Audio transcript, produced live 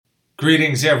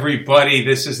Greetings, everybody.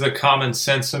 This is the Common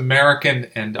Sense American,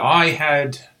 and I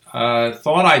had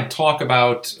thought I'd talk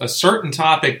about a certain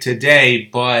topic today,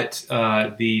 but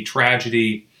the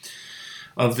tragedy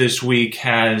of this week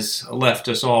has left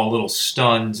us all a little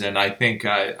stunned, and I think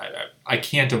I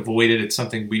can't avoid it. It's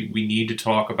something we need to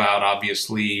talk about.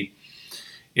 Obviously,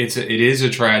 it is a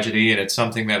tragedy, and it's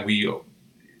something that we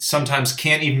sometimes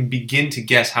can't even begin to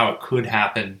guess how it could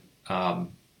happen,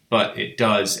 but it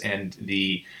does, and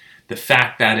the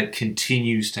fact that it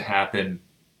continues to happen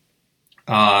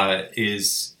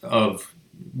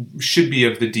should be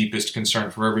of the deepest concern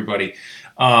for everybody.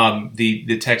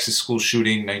 The Texas school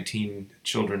shooting, 19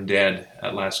 children dead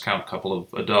at last count, a couple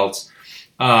of adults.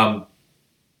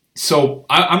 So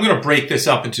I'm going to break this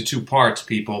up into two parts,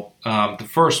 people. The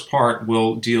first part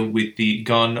will deal with the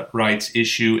gun rights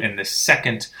issue, and the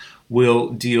second will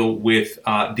deal with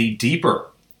the deeper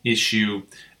issue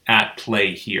at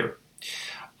play here.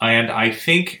 And I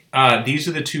think these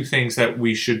are the two things that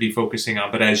we should be focusing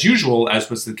on. But as usual, as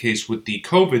was the case with the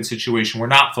COVID situation, we're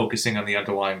not focusing on the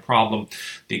underlying problem.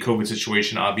 The COVID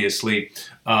situation, obviously,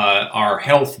 our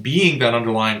health being that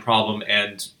underlying problem.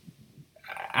 And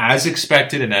as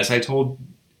expected, and as I told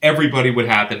everybody would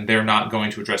happen, they're not going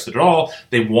to address it at all.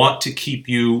 They want to keep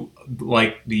you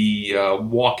like the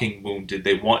walking wounded.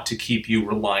 They want to keep you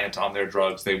reliant on their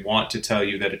drugs. They want to tell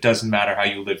you that it doesn't matter how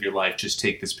you live your life, just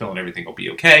take this pill and everything will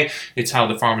be okay. It's how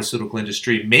the pharmaceutical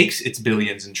industry makes its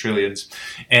billions and trillions,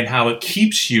 and how it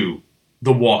keeps you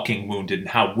the walking wounded, and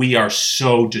how we are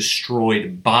so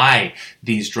destroyed by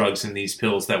these drugs and these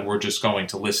pills that we're just going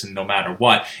to listen no matter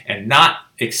what, and not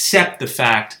accept the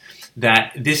fact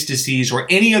that this disease or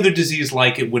any other disease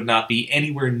like it would not be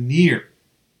anywhere near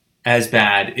as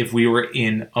bad if we were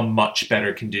in a much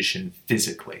better condition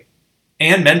physically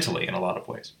and mentally in a lot of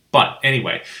ways. But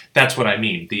anyway, that's what I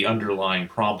mean, the underlying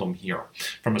problem here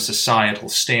from a societal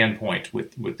standpoint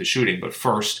with the shooting. But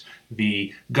first,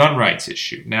 the gun rights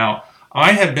issue. Now,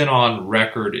 I have been on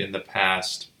record in the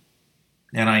past,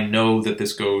 and I know that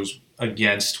this goes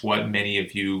against what many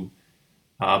of you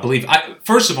believe.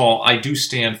 First of all, I do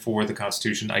stand for the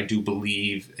Constitution. I do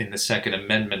believe in the Second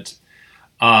Amendment.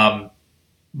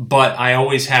 But I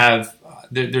always have,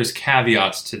 there's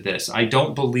caveats to this. I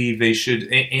don't believe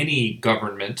any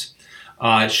government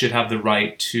should have the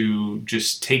right to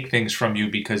just take things from you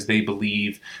because they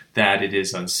believe that it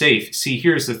is unsafe. See,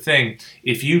 here's the thing.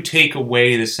 If you take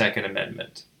away the Second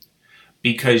Amendment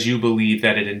because you believe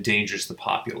that it endangers the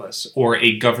populace, or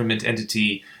a government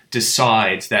entity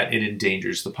decides that it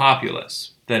endangers the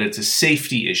populace, that it's a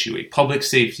safety issue, a public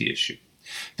safety issue,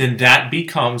 then that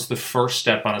becomes the first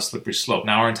step on a slippery slope.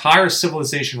 Now, our entire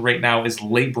civilization right now is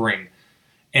laboring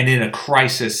and in a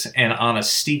crisis and on a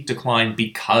steep decline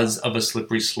because of a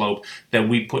slippery slope that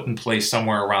we put in place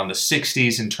somewhere around the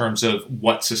 60s in terms of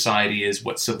what society is,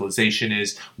 what civilization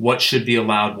is, what should be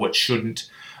allowed, what shouldn't.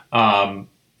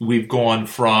 We've gone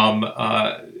from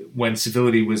when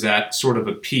civility was at sort of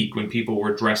a peak, when people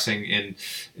were dressing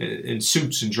in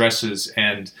suits and dresses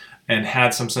and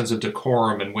had some sense of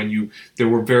decorum, and when there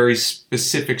were very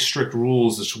specific, strict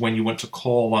rules as to when you went to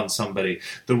call on somebody,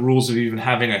 the rules of even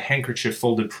having a handkerchief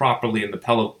folded properly in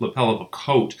the lapel of a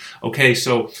coat. Okay,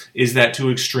 so is that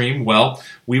too extreme? Well,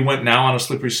 we went now on a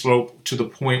slippery slope to the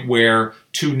point where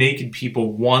two naked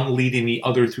people, one leading the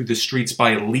other through the streets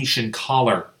by a leash and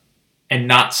collar, and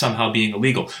not somehow being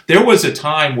illegal. There was a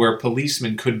time where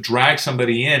policemen could drag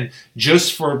somebody in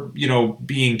just for,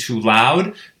 being too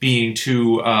loud, being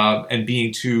too,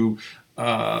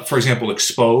 for example,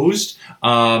 exposed.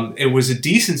 It was a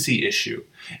decency issue.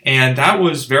 And that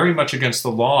was very much against the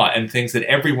law and things that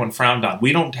everyone frowned on.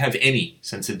 We don't have any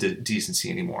sense of decency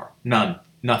anymore. None.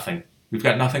 Nothing. We've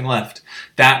got nothing left.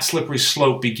 That slippery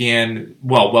slope began,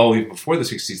 well, even before the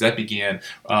 60s. That began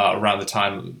around the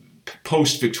time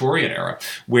post-Victorian era,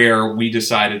 where we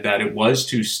decided that it was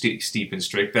too steep and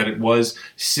strict, that it was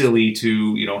silly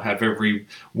to, have every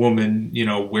woman,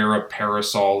 wear a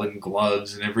parasol and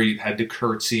gloves, and every had to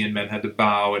curtsy and men had to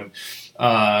bow, and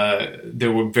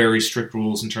there were very strict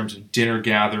rules in terms of dinner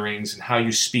gatherings and how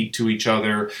you speak to each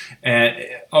other. And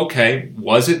okay,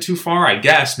 was it too far? I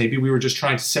guess maybe we were just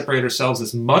trying to separate ourselves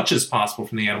as much as possible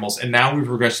from the animals, and now we've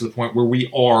regressed to the point where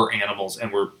we are animals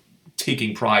and we're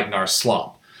taking pride in our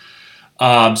slump.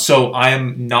 So I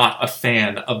am not a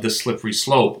fan of the slippery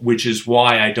slope, which is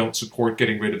why I don't support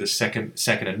getting rid of the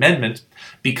Second Amendment,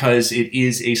 because it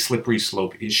is a slippery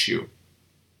slope issue.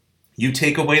 You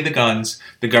take away the guns,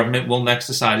 the government will next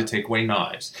decide to take away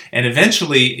knives. And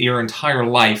eventually your entire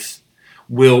life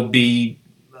will be,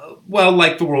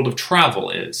 like the world of travel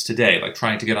is today, like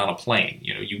trying to get on a plane.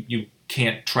 You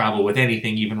can't travel with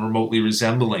anything even remotely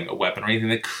resembling a weapon or anything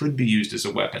that could be used as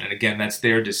a weapon. And again, that's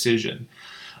their decision.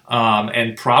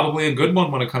 And probably a good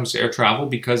one when it comes to air travel,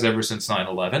 because ever since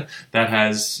 9/11, that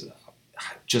has,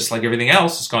 just like everything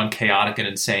else, has gone chaotic and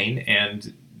insane,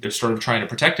 and they're sort of trying to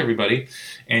protect everybody,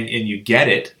 and you get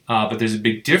it. But there's a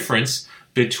big difference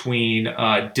between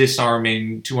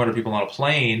disarming 200 people on a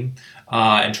plane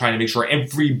and trying to make sure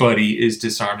everybody is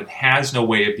disarmed and has no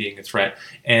way of being a threat,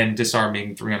 and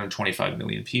disarming 325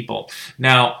 million people.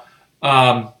 Now,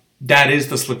 that is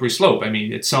the slippery slope. I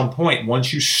mean, at some point,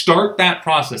 once you start that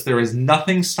process, there is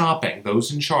nothing stopping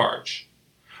those in charge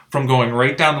from going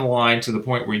right down the line to the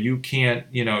point where you can't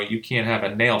have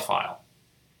a nail file.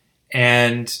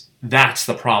 And that's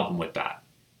the problem with that.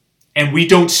 And we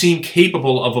don't seem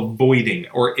capable of avoiding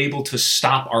or able to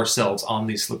stop ourselves on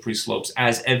these slippery slopes,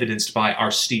 as evidenced by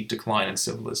our steep decline in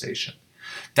civilization.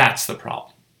 That's the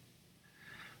problem.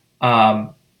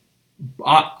 On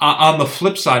the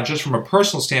flip side, just from a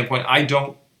personal standpoint, I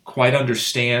don't quite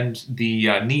understand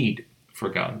the need for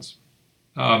guns.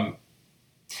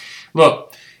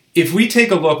 Look, if we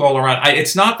take a look all around,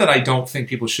 it's not that I don't think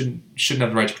people shouldn't have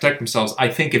the right to protect themselves. I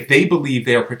think if they believe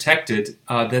they are protected,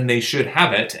 then they should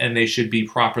have it, and they should be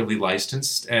properly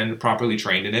licensed and properly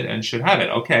trained in it, and should have it.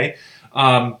 Okay.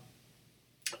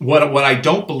 What I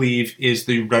don't believe is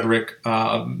the rhetoric,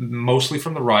 mostly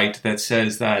from the right, that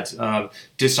says that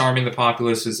disarming the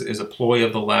populace is a ploy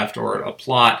of the left, or a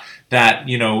plot that,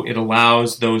 it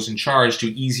allows those in charge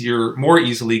to more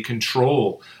easily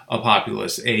control a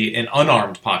populace, an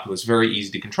unarmed populace, very easy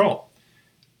to control.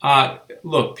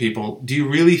 Look, people, do you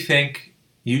really think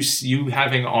you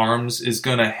having arms is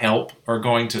going to help or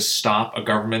going to stop a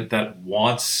government that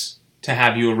wants to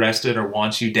have you arrested or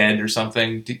wants you dead or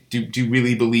something? Do you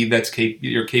really believe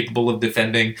you're capable of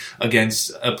defending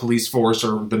against a police force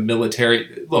or the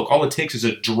military? Look, all it takes is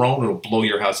a drone that'll blow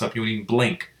your house up. You won't even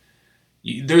blink.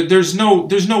 There's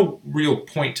no real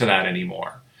point to that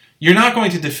anymore. You're not going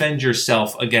to defend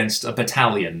yourself against a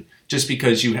battalion just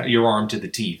because you're armed to the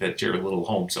teeth at your little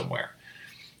home somewhere.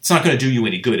 It's not going to do you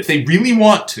any good. If they really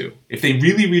want to, if they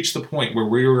really reach the point where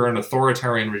we're an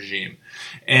authoritarian regime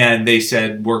and they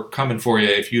said, we're coming for you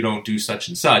if you don't do such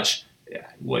and such,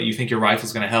 what, you think your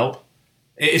rifle's going to help?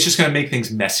 It's just going to make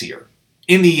things messier.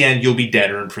 In the end, you'll be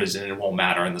dead or in prison, and it won't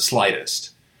matter in the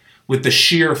slightest. With the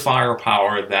sheer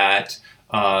firepower that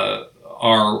the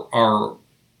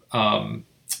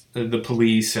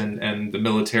police and the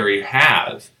military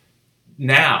have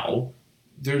now,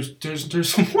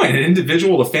 there's no point. An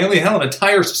individual, a family, hell, an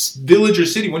entire village or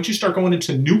city, once you start going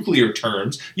into nuclear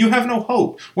terms, you have no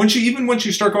hope. Once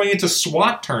you start going into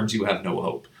SWAT terms, you have no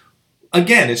hope.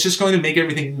 Again, it's just going to make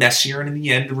everything messier, and in the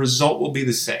end, the result will be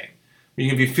the same.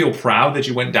 If you feel proud that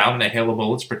you went down in a hail of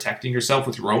bullets protecting yourself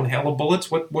with your own hail of bullets,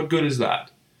 what good is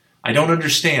that? I don't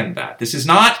understand that. This is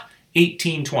not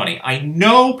 1820. I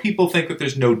know people think that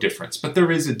there's no difference, but there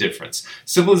is a difference.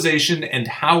 Civilization and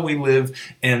how we live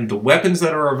and the weapons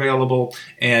that are available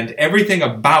and everything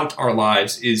about our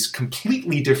lives is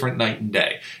completely different night and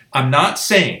day. I'm not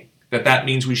saying that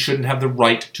means we shouldn't have the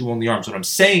right to own the arms. What I'm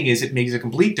saying is it makes a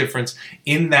complete difference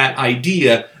in that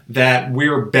idea that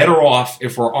we're better off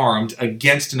if we're armed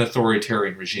against an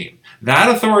authoritarian regime.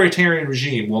 That authoritarian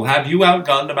regime will have you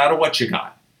outgunned no matter what you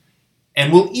got,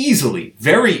 and will easily,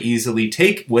 very easily,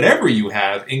 take whatever you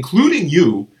have, including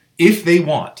you, if they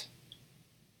want.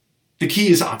 The key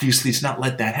is obviously to not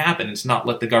let that happen. It's not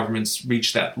let the governments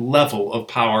reach that level of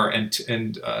power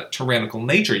and tyrannical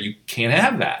nature. You can't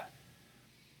have that.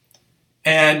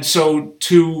 And so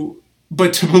to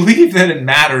believe that it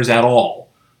matters at all,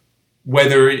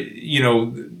 whether,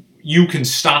 you can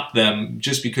stop them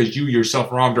just because you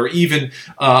yourself are armed, or even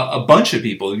a bunch of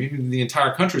people, even the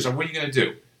entire country, so what are you going to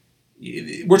do?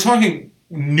 We're talking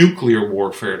nuclear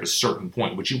warfare at a certain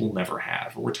point, which you will never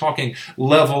have. We're talking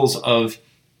levels of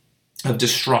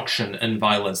destruction and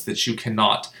violence that you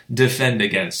cannot defend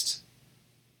against.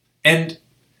 And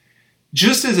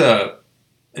just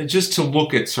to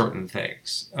look at certain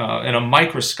things in a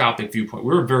microscopic viewpoint,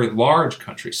 we're a very large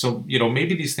country, so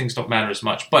maybe these things don't matter as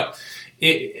much. But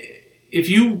if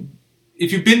you've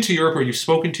been to Europe or you've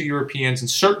spoken to Europeans in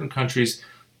certain countries,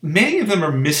 many of them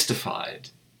are mystified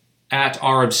at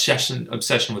our obsession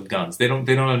with guns. They don't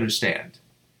understand.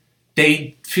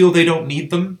 They feel they don't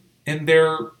need them in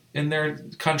their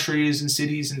countries and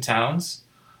cities and towns.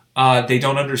 They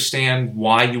don't understand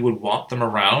why you would want them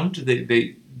around.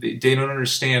 They don't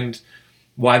understand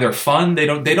why they're fun. They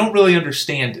don't really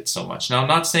understand it so much. Now, I'm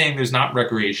not saying there's not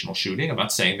recreational shooting. I'm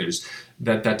not saying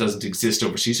that doesn't exist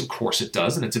overseas. Of course it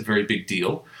does, and it's a very big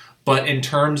deal. But in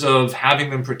terms of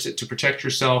having them to protect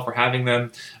yourself or having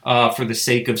them for the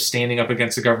sake of standing up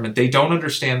against the government, they don't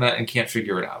understand that and can't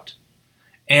figure it out.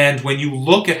 And when you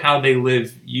look at how they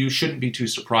live, you shouldn't be too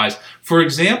surprised. For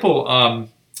example,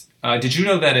 did you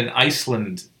know that in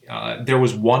Iceland there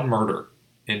was one murder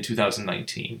in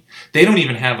 2019? They don't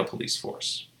even have a police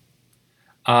force.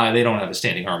 They don't have a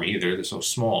standing army either. They're so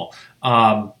small.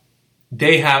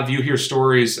 You hear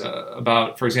stories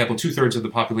about, for example, 2/3 of the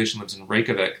population lives in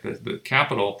Reykjavik, the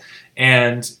capital,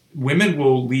 and women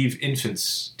will leave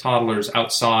infants, toddlers,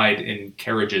 outside in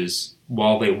carriages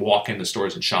while they walk into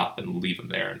stores and shop and leave them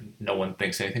there, and no one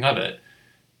thinks anything of it.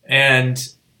 And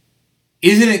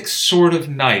isn't it sort of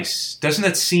nice? Doesn't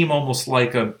that seem almost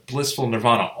like a blissful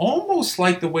nirvana? Almost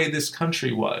like the way this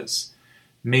country was,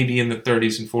 maybe in the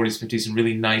 30s and 40s, 50s, in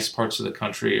really nice parts of the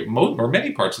country, or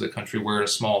many parts of the country where in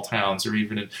small towns or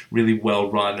even in really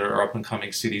well-run or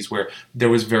up-and-coming cities where there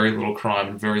was very little crime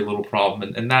and very little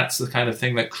problem. And that's the kind of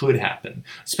thing that could happen,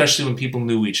 especially when people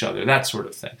knew each other, that sort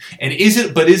of thing. And is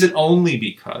it only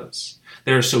because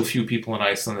there are so few people in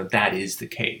Iceland that is the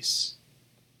case?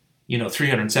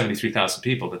 373,000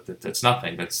 people, that's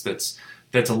nothing.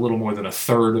 That's a little more than a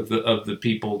third of the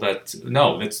people that's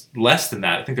less than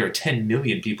that. I think there are 10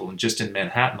 million people just in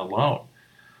Manhattan alone.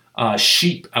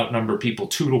 Sheep outnumber people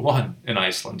 2-1 in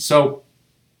Iceland. So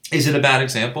is it a bad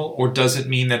example, or does it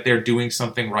mean that they're doing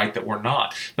something right that we're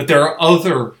not? But there are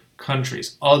other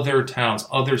countries, other towns,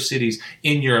 other cities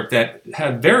in Europe that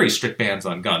have very strict bans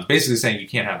on guns, basically saying you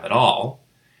can't have it all.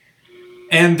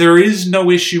 And there is no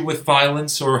issue with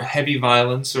violence or heavy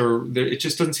violence, it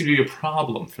just doesn't seem to be a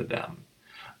problem for them.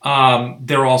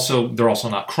 They're also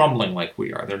not crumbling like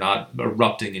we are. They're not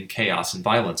erupting in chaos and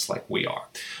violence like we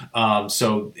are.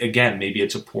 So again, maybe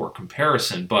it's a poor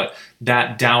comparison, but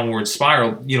that downward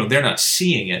spiral, they're not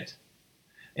seeing it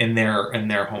in their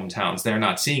hometowns. They're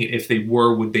not seeing it. If they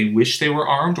were, would they wish they were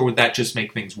armed, or would that just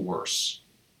make things worse?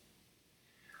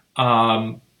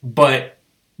 But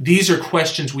these are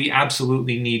questions we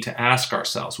absolutely need to ask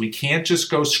ourselves. We can't just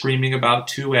go screaming about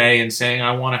 2A and saying,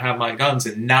 I want to have my guns,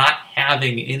 and not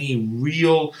having any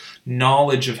real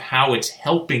knowledge of how it's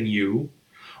helping you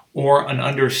or an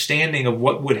understanding of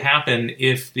what would happen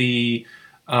if if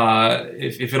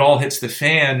it all hits the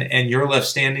fan and you're left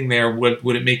standing there.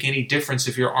 Would it make any difference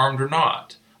if you're armed or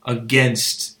not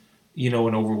against, an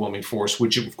overwhelming force,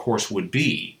 which it of course would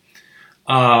be?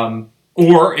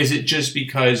 Or is it just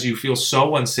because you feel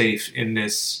so unsafe in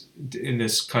this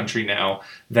country now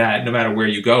that no matter where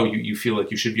you go, you feel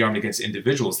like you should be armed against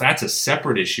individuals? That's a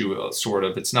separate issue, sort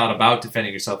of. It's not about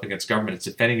defending yourself against government. It's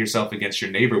defending yourself against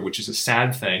your neighbor, which is a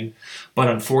sad thing. But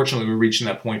unfortunately, we're reaching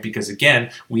that point because,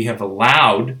 again, we have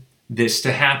allowed this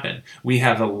to happen. We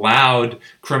have allowed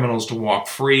criminals to walk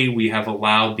free. We have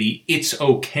allowed the it's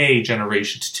okay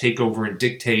generation to take over and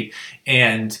dictate,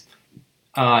 and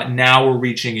now we're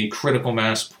reaching a critical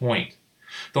mass point.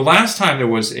 The last time there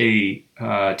was a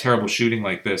terrible shooting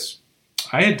like this,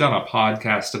 I had done a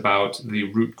podcast about the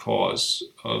root cause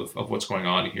of what's going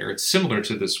on here. It's similar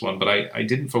to this one, but I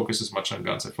didn't focus as much on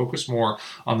guns. I focused more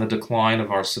on the decline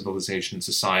of our civilization and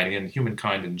society and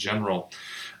humankind in general.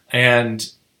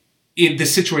 And the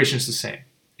situation is the same.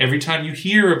 Every time you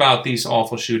hear about these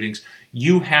awful shootings,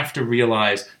 you have to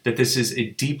realize that this is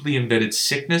a deeply embedded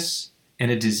sickness and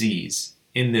a disease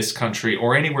in this country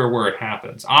or anywhere where it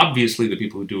happens. Obviously, the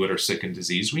people who do it are sick and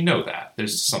diseased. We know that.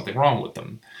 There's something wrong with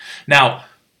them. Now,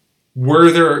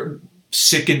 were there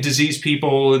sick and diseased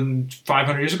people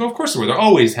 500 years ago? Of course there were. There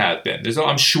always have been.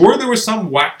 I'm sure there was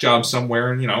some whack job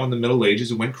somewhere in the Middle Ages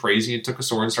who went crazy and took a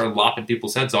sword and started lopping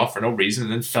people's heads off for no reason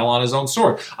and then fell on his own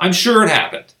sword. I'm sure it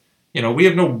happened. We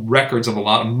have no records of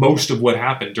most of what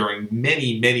happened during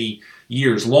many, many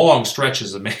years, long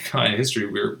stretches of mankind history.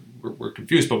 We're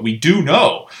confused, but we do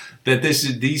know that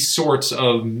these sorts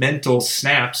of mental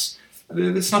snaps,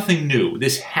 it's nothing new.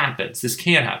 This happens. This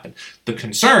can happen. The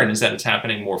concern is that it's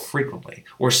happening more frequently,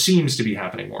 or seems to be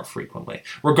happening more frequently,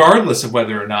 regardless of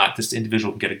whether or not this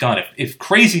individual can get a gun. If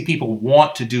crazy people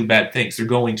want to do bad things, they're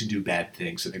going to do bad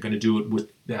things, and they're going to do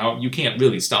it you can't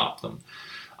really stop them.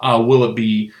 Will it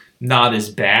be not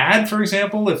as bad, for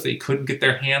example, if they couldn't get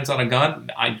their hands on a gun?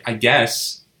 I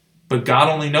guess. But God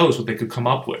only knows what they could come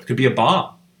up with. It could be a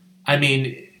bomb. I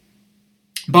mean,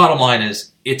 bottom line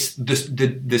is, it's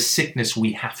the sickness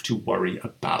we have to worry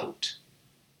about.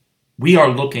 We are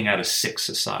looking at a sick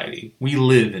society. We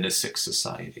live in a sick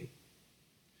society.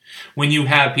 When you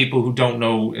have people who don't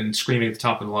know and screaming at the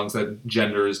top of their lungs that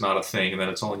gender is not a thing and that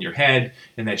it's all in your head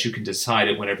and that you can decide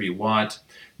it whenever you want,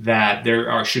 that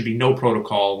should be no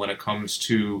protocol when it comes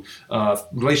to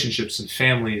relationships and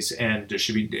families, and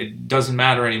it doesn't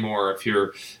matter anymore if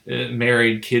you're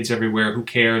married, kids everywhere, who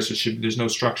cares? There's no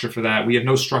structure for that. We have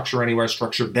no structure anywhere.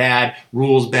 Structure bad,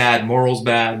 rules bad, morals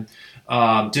bad.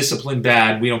 Discipline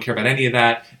bad. We don't care about any of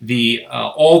that.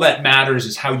 All that matters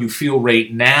is how you feel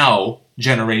right now.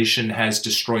 Generation has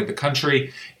destroyed the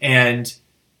country, and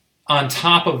on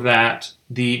top of that,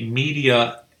 the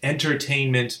media,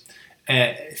 entertainment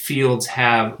fields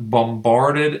have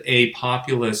bombarded a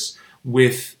populace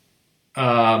with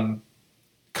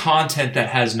content that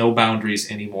has no boundaries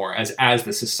anymore. As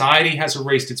the society has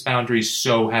erased its boundaries,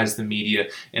 so has the media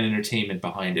and entertainment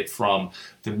behind it, from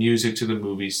the music to the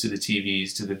movies to the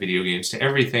TVs to the video games to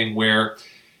everything, where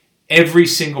every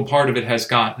single part of it has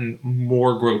gotten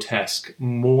more grotesque,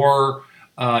 more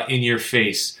in your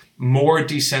face, more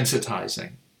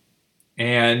desensitizing.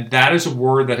 And that is a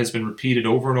word that has been repeated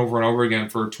over and over and over again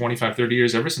for 25, 30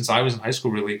 years, ever since I was in high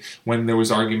school, really, when there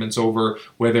was arguments over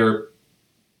whether,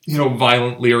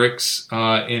 violent lyrics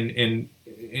in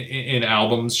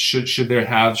albums should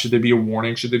there be a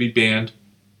warning, should they be banned.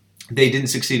 They didn't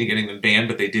succeed in getting them banned,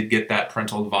 but they did get that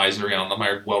parental advisory on them.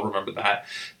 I well remember that.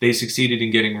 They succeeded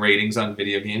in getting ratings on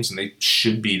video games, and they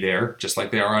should be there, just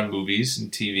like they are on movies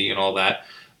and TV and all that.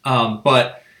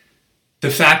 But the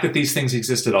fact that these things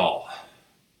exist at all,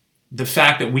 the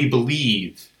fact that we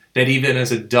believe that even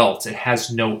as adults it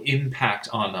has no impact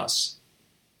on us,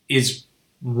 is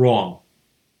wrong.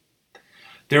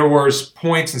 There was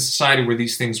points in society where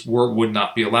these things would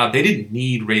not be allowed. They didn't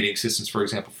need rating systems, for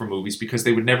example, for movies, because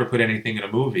they would never put anything in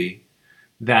a movie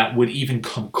that would even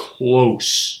come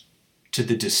close to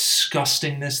the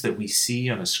disgustingness that we see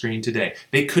on a screen today.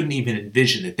 They couldn't even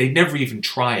envision it. They'd never even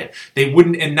try it. They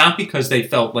wouldn't, and not because they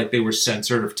felt like they were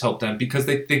censored or told them, because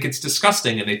they think it's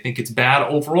disgusting and they think it's bad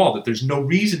overall, that there's no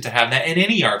reason to have that in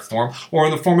any art form or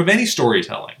in the form of any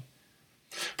storytelling.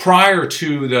 Prior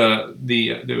to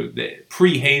the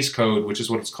pre-Hays Code, which is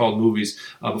what it's called, movies,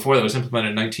 before that was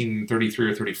implemented in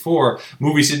 1933 or 34,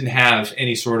 movies didn't have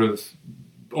any sort of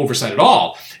oversight at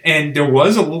all. And there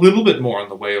was a little bit more in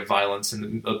the way of violence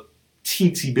and a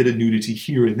teensy bit of nudity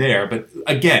here and there. But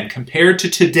again, compared to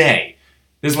today,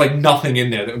 there's like nothing in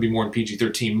there that would be more than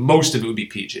PG-13. Most of it would be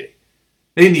PG.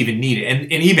 They didn't even need it. And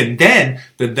even then,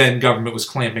 the then government was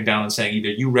clamping down and saying either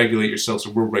you regulate yourselves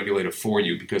or we'll regulate it for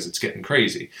you because it's getting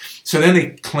crazy. So then they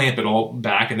clamp it all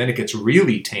back, and then it gets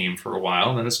really tame for a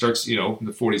while, and then it starts, in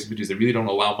the 40s and 50s, they really don't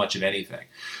allow much of anything.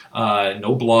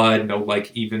 No blood,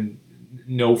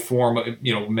 no form of,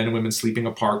 men and women sleeping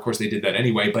apart. Of course, they did that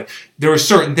anyway, but there were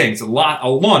certain things, a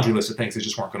laundry list of things they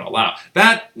just weren't going to allow.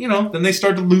 That, then they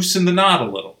start to loosen the knot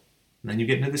a little. And then you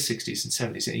get into the 60s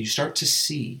and 70s, and you start to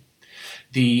see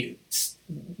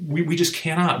we just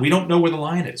cannot. We don't know where the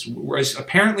line is. Whereas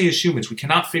apparently as humans, we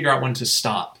cannot figure out when to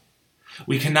stop.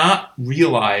 We cannot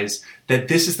realize that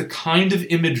this is the kind of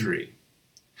imagery,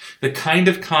 the kind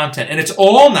of content, and it's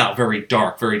all now very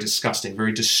dark, very disgusting,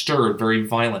 very disturbed, very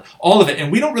violent, all of it, and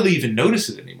we don't really even notice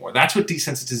it anymore. That's what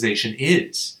desensitization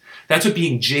is. That's what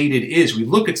being jaded is. We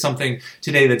look at something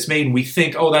today that's made and we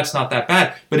think, oh, that's not that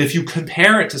bad. But if you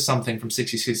compare it to something from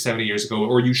 60, 70 years ago,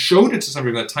 or you showed it to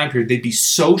somebody from that time period, they'd be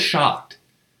so shocked.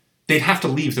 They'd have to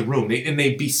leave the room. And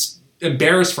they'd be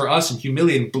embarrassed for us and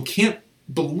humiliated. But can't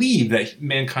believe that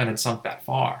mankind had sunk that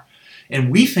far.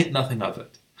 And we think nothing of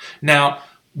it. Now,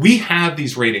 we have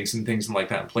these ratings and things like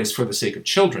that in place for the sake of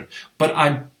children. But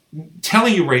I'm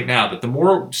telling you right now that the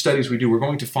more studies we do, we're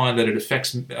going to find that it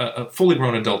affects fully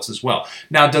grown adults as well.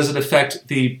 Now, does it affect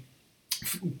the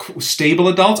stable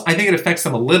adults? I think it affects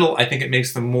them a little. I think it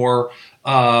makes them more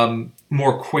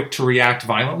quick to react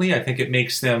violently. I think it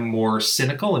makes them more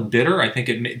cynical and bitter. I think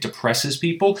it depresses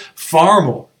people far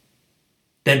more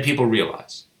than people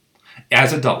realize.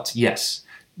 As adults, yes.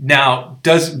 Now,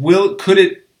 could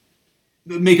it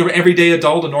make an everyday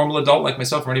adult, a normal adult like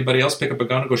myself or anybody else, pick up a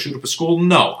gun and go shoot up a school?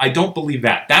 No, I don't believe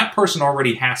that. That person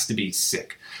already has to be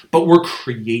sick. But we're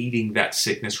creating that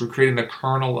sickness. We're creating the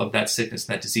kernel of that sickness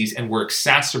and that disease, and we're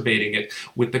exacerbating it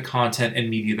with the content and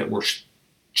media that we're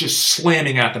just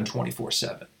slamming at them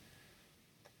 24/7.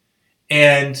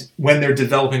 And when they're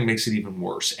developing, it makes it even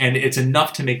worse. And it's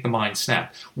enough to make the mind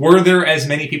snap. Were there as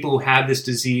many people who had this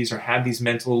disease or had these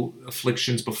mental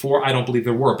afflictions before? I don't believe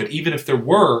there were. But even if there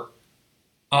were,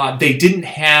 they didn't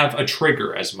have a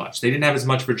trigger as much. They didn't have as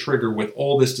much of a trigger with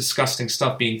all this disgusting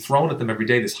stuff being thrown at them every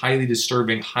day, this highly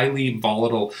disturbing, highly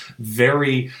volatile,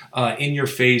 very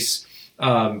in-your-face,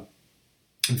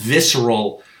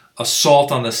 visceral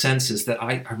assault on the senses that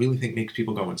I really think makes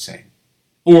people go insane,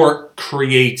 or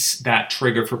creates that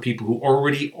trigger for people who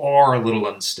already are a little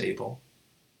unstable.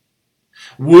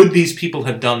 Would these people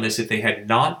have done this if they had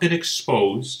not been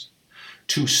exposed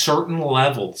to certain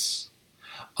levels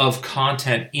of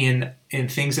content in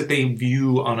things that they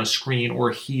view on a screen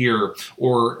or hear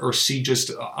or see just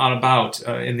on about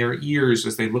in their ears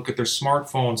as they look at their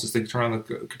smartphones, as they turn on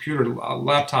the computer,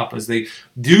 laptop, as they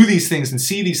do these things and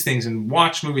see these things and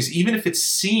watch movies, even if it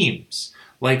seems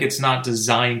like it's not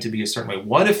designed to be a certain way?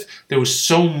 What if there was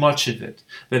so much of it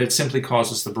that it simply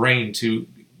causes the brain to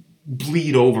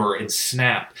bleed over and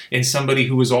snap in somebody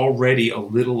who is already a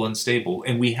little unstable?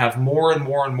 And we have more and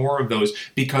more and more of those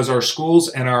because our schools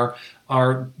and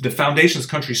the foundations of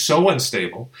the country is so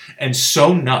unstable and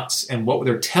so nuts, and what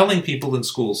they're telling people in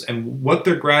schools and what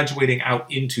they're graduating out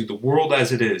into, the world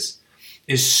as it is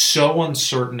so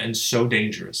uncertain and so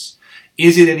dangerous.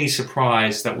 Is it any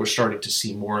surprise that we're starting to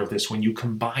see more of this when you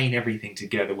combine everything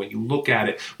together, when you look at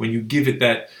it, when you give it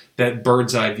that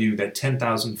bird's eye view, that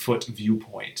 10,000 foot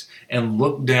viewpoint, and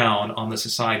look down on the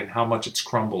society and how much it's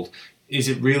crumbled? Is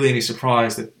it really any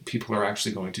surprise that people are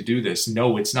actually going to do this?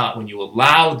 No, it's not when you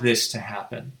allow this to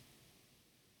happen.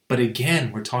 But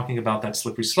again, we're talking about that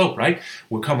slippery slope, right?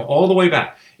 We'll come all the way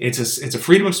back. It's a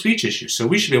freedom of speech issue, so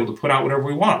we should be able to put out whatever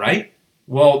we want, right?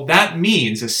 Well, that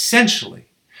means essentially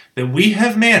that we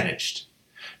have managed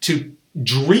to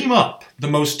dream up the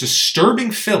most disturbing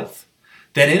filth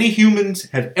that any humans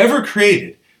have ever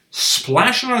created,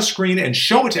 splash it on a screen and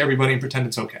show it to everybody and pretend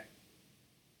it's okay.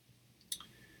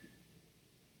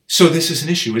 So this is an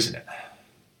issue, isn't it?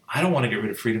 I don't want to get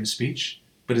rid of freedom of speech,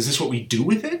 but is this what we do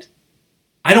with it?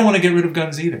 I don't want to get rid of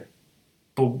guns either,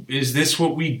 but is this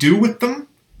what we do with them?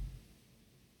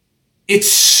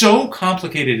 It's so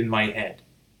complicated in my head.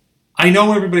 I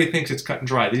know everybody thinks it's cut and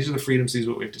dry. These are the freedoms, these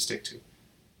are what we have to stick to.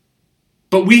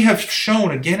 But we have shown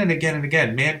again and again and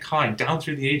again, mankind down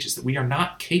through the ages, that we are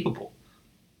not capable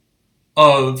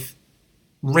of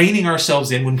reining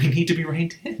ourselves in when we need to be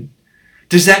reined in.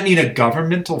 Does that mean a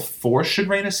governmental force should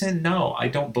rein us in? No, I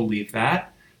don't believe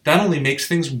that. That only makes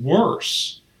things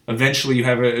worse. Eventually you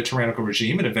have a tyrannical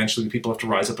regime, and eventually the people have to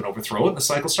rise up and overthrow it, and the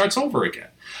cycle starts over again.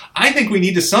 I think we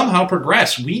need to somehow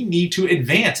progress. We need to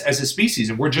advance as a species,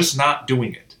 and we're just not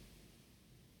doing it.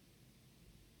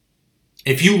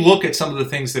 If you look at some of the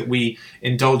things that we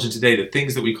indulge in today, the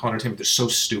things that we call entertainment, they're so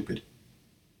stupid.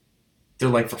 They're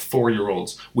like for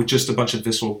 4-year-olds with just a bunch of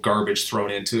visceral garbage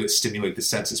thrown in to stimulate the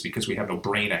senses because we have no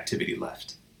brain activity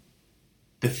left.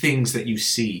 The things that you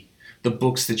see, the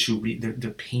books that you read, they're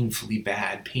painfully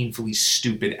bad, painfully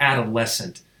stupid,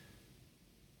 adolescent.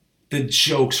 The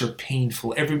jokes are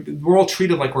painful. We're all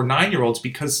treated like we're 9-year-olds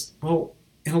because, well,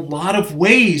 in a lot of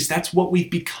ways, that's what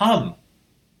we've become.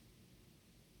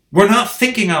 We're not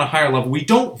thinking on a higher level. We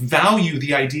don't value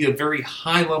the idea of very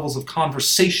high levels of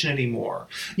conversation anymore.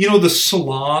 You know, the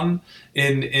salon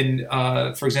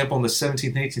for example, in the 17th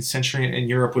and 18th century in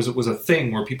Europe was a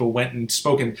thing where people went and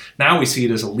spoke, and now we see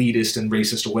it as elitist and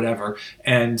racist or whatever,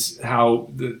 and how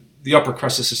the upper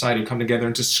crust of society would come together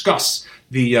and discuss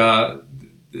the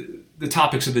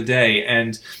topics of the day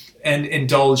and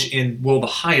indulge in, well, the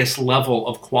highest level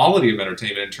of quality of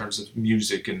entertainment in terms of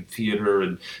music and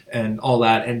theater and all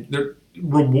that. And they're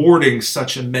rewarding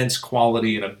such immense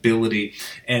quality and ability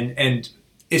and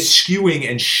eschewing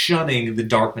and shunning the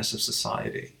darkness of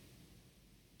society.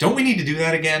 Don't we need to do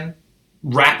that again?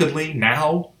 Rapidly,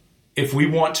 now? If we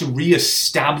want to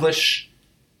reestablish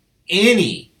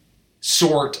any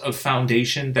sort of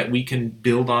foundation that we can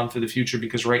build on for the future,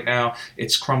 because right now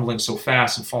it's crumbling so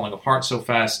fast and falling apart so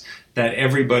fast that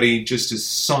everybody just is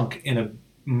sunk in a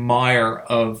mire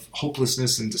of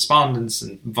hopelessness and despondence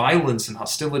and violence and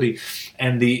hostility,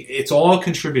 and it's all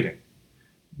contributing.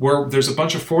 Where there's a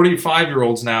bunch of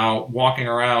 45-year-olds now walking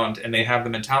around and they have the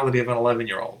mentality of an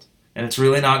 11-year-old, and it's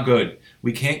really not good.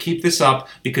 We can't keep this up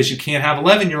because you can't have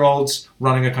 11-year-olds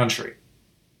running a country,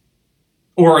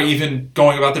 or even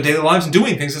going about their daily lives and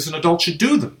doing things as an adult should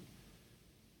do them.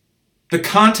 The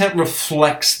content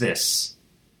reflects this.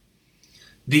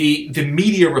 The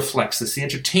media reflects this. The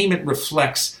entertainment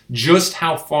reflects just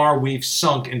how far we've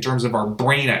sunk in terms of our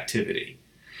brain activity.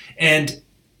 And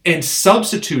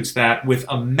substitutes that with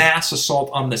a mass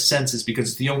assault on the senses because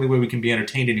it's the only way we can be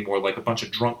entertained anymore, like a bunch of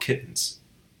drunk kittens.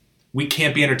 We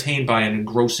can't be entertained by an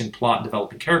engrossing plot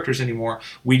developing characters anymore.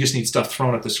 We just need stuff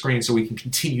thrown at the screen so we can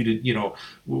continue to,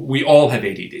 we all have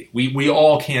ADD. We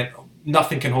all can't,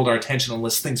 nothing can hold our attention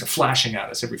unless things are flashing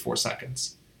at us every 4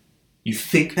 seconds. You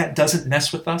think that doesn't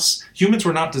mess with us? Humans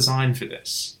were not designed for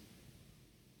this.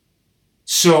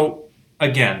 So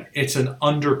again, it's an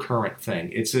undercurrent thing.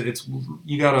 It's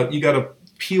you gotta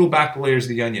peel back the layers of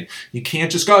the onion. You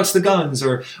can't just go, it's the guns,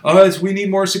 or we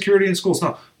need more security in schools.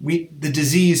 No, the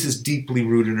disease is deeply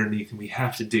rooted underneath, and we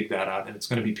have to dig that out, and it's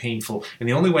going to be painful. And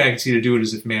the only way I can see to do it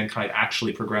is if mankind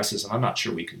actually progresses, and I'm not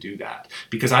sure we can do that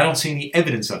because I don't see any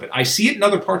evidence of it. I see it in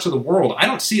other parts of the world. I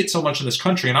don't see it so much in this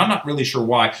country, and I'm not really sure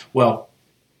why. Well,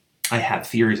 I have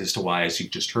theories as to why, as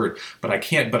you've just heard, but I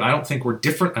don't think we're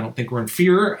different. I don't think we're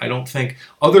inferior. I don't think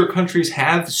other countries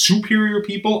have superior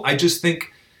people. I just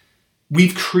think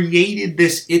we've created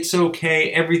this, it's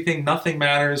okay, everything, nothing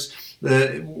matters.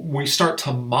 We start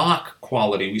to mock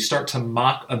quality. We start to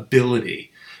mock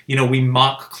ability. We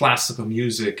mock classical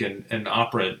music and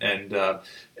opera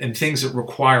and things that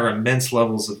require immense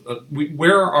levels of...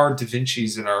 where are our Da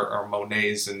Vinci's and our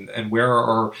Monets and where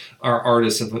are our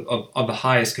artists of the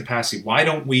highest capacity? Why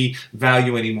don't we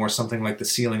value anymore something like the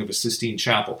ceiling of a Sistine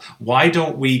Chapel? Why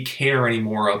don't we care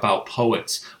anymore about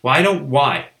poets?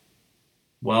 Why?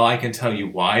 Well, I can tell you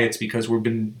why. It's because we've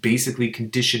been basically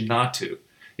conditioned not to.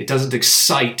 It doesn't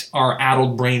excite our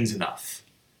addled brains enough.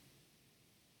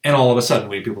 And all of a sudden,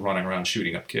 we have people running around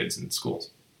shooting up kids in schools,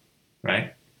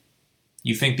 right?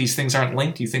 You think these things aren't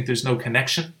linked? You think there's no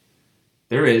connection?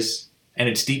 There is, and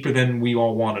it's deeper than we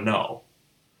all want to know.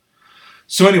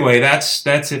 So anyway, that's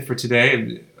it for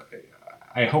today.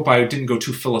 I hope I didn't go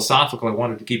too philosophical. I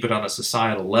wanted to keep it on a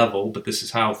societal level, but this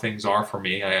is how things are for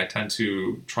me. I tend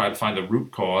to try to find the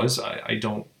root cause. I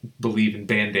don't believe in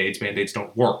Band-Aids. Band-Aids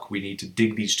don't work. We need to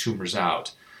dig these tumors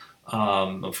out.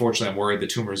 Unfortunately, I'm worried the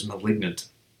tumor is malignant.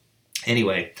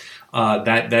 Anyway,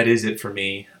 that is it for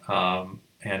me.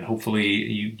 And hopefully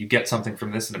you get something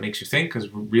from this and it makes you think, because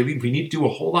really we need to do a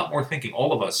whole lot more thinking,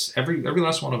 all of us, every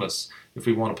last one of us, if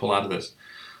we want to pull out of this.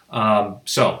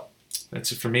 So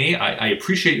that's it for me. I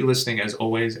appreciate you listening as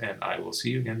always, and I will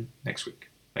see you again next week.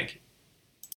 Thank you.